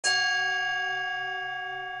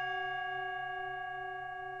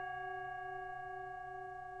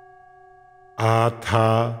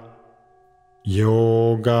Atha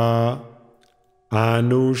Yoga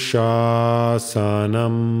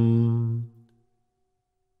Anushasanam.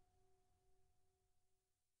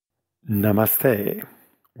 Namaste.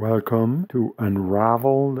 Welcome to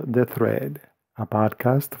Unravel the Thread, a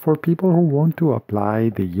podcast for people who want to apply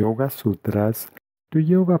the Yoga Sutras to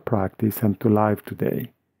yoga practice and to life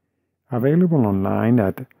today. Available online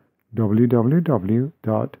at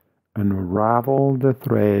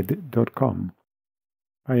www.unravelthethread.com.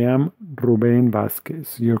 I am Ruben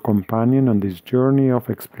Vasquez, your companion on this journey of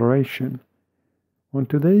exploration. On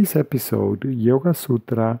today's episode, Yoga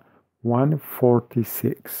Sutra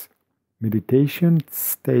 146, Meditation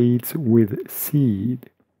States with Seed.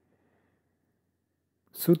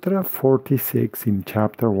 Sutra 46 in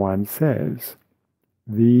Chapter 1 says,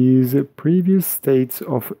 "These previous states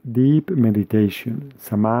of deep meditation,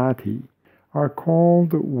 samadhi, are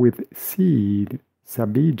called with seed,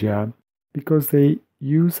 bija, because they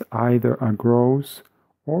use either a gross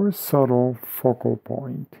or subtle focal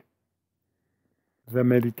point. The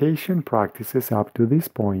meditation practices up to this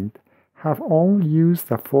point have all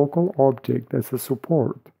used a focal object as a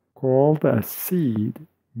support, called a seed,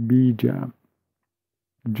 bija.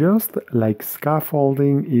 Just like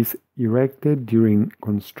scaffolding is erected during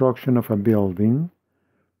construction of a building,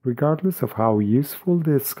 regardless of how useful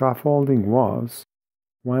the scaffolding was,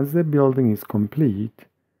 once the building is complete,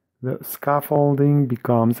 the scaffolding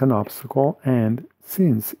becomes an obstacle and,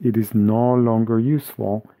 since it is no longer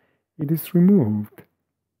useful, it is removed.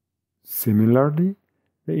 Similarly,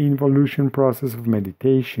 the involution process of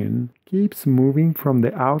meditation keeps moving from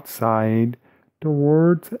the outside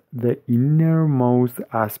towards the innermost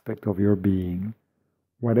aspect of your being.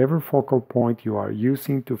 Whatever focal point you are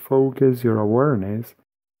using to focus your awareness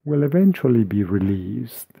will eventually be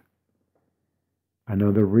released.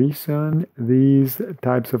 Another reason these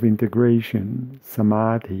types of integration,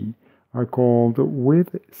 samadhi, are called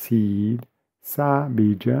with seed,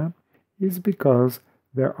 bija, is because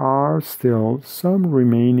there are still some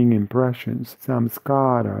remaining impressions,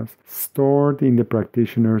 samskaras, stored in the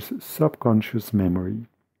practitioner's subconscious memory.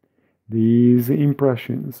 These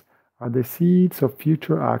impressions are the seeds of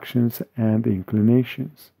future actions and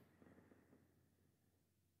inclinations.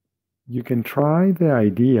 You can try the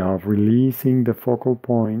idea of releasing the focal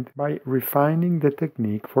point by refining the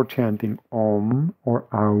technique for chanting Om or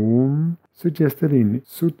Aum suggested in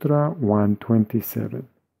Sutra 127.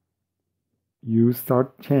 You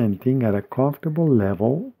start chanting at a comfortable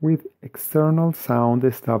level with external sound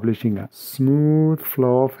establishing a smooth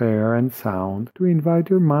flow of air and sound to invite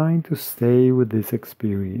your mind to stay with this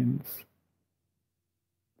experience.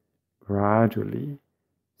 Gradually,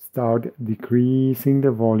 start decreasing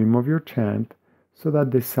the volume of your chant so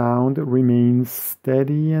that the sound remains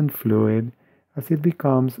steady and fluid as it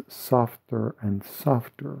becomes softer and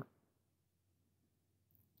softer.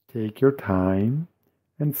 Take your time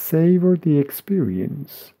and savor the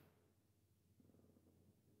experience.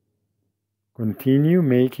 Continue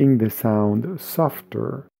making the sound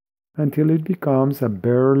softer until it becomes a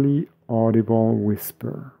barely audible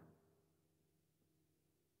whisper.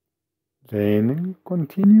 Then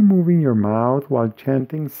continue moving your mouth while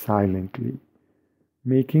chanting silently,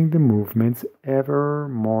 making the movements ever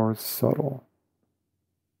more subtle.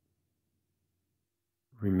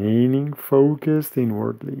 Remaining focused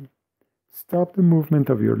inwardly, stop the movement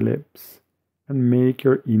of your lips and make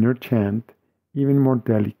your inner chant even more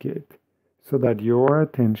delicate so that your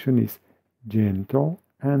attention is gentle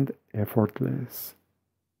and effortless.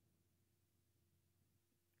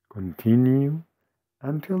 Continue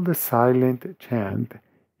until the silent chant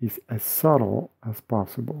is as subtle as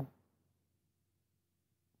possible.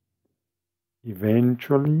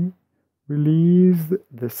 Eventually, release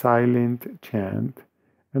the silent chant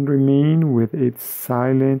and remain with its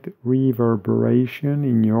silent reverberation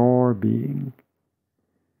in your being.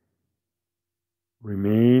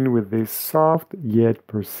 Remain with this soft yet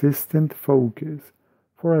persistent focus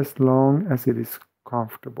for as long as it is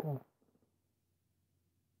comfortable.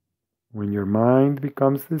 When your mind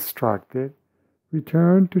becomes distracted,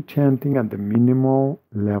 return to chanting at the minimal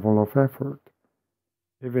level of effort,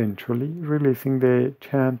 eventually releasing the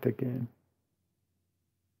chant again.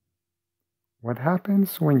 What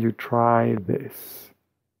happens when you try this?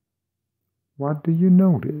 What do you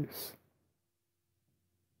notice?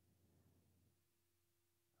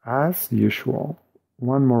 As usual,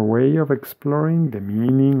 one more way of exploring the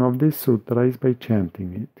meaning of this sutra is by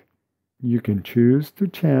chanting it. You can choose to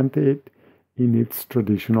chant it in its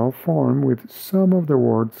traditional form with some of the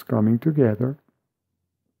words coming together.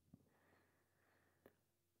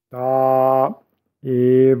 Ta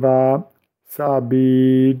eva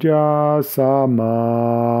Sabija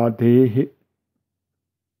samadhi.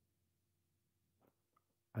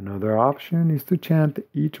 Another option is to chant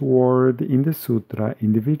each word in the sutra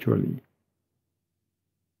individually.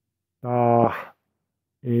 Ta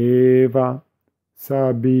eva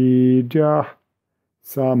sabija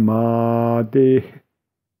samadhi.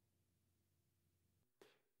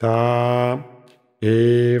 Ta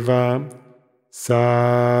eva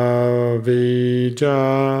savija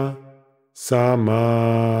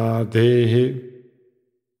samadhi.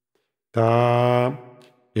 Ta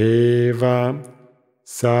eva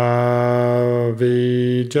savija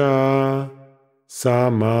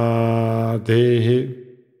samadhi.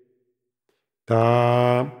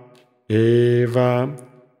 Ta eva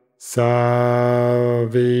savija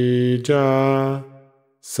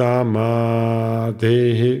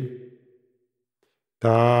samadhi.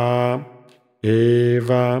 Ta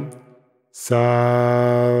eva savija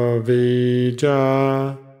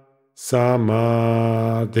samadhi.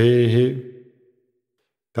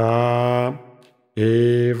 Ta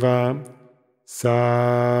eva savija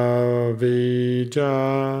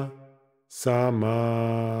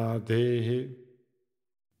samadhi.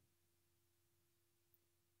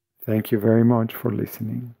 Thank you very much for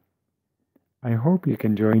listening. I hope you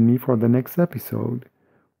can join me for the next episode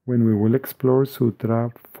when we will explore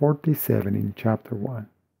Sutra 47 in Chapter 1.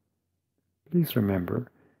 Please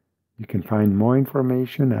remember, you can find more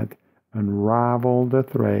information at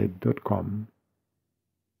unravelthethread.com.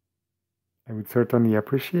 I would certainly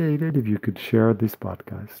appreciate it if you could share this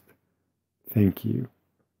podcast. Thank you.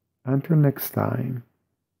 Until next time,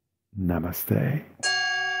 Namaste.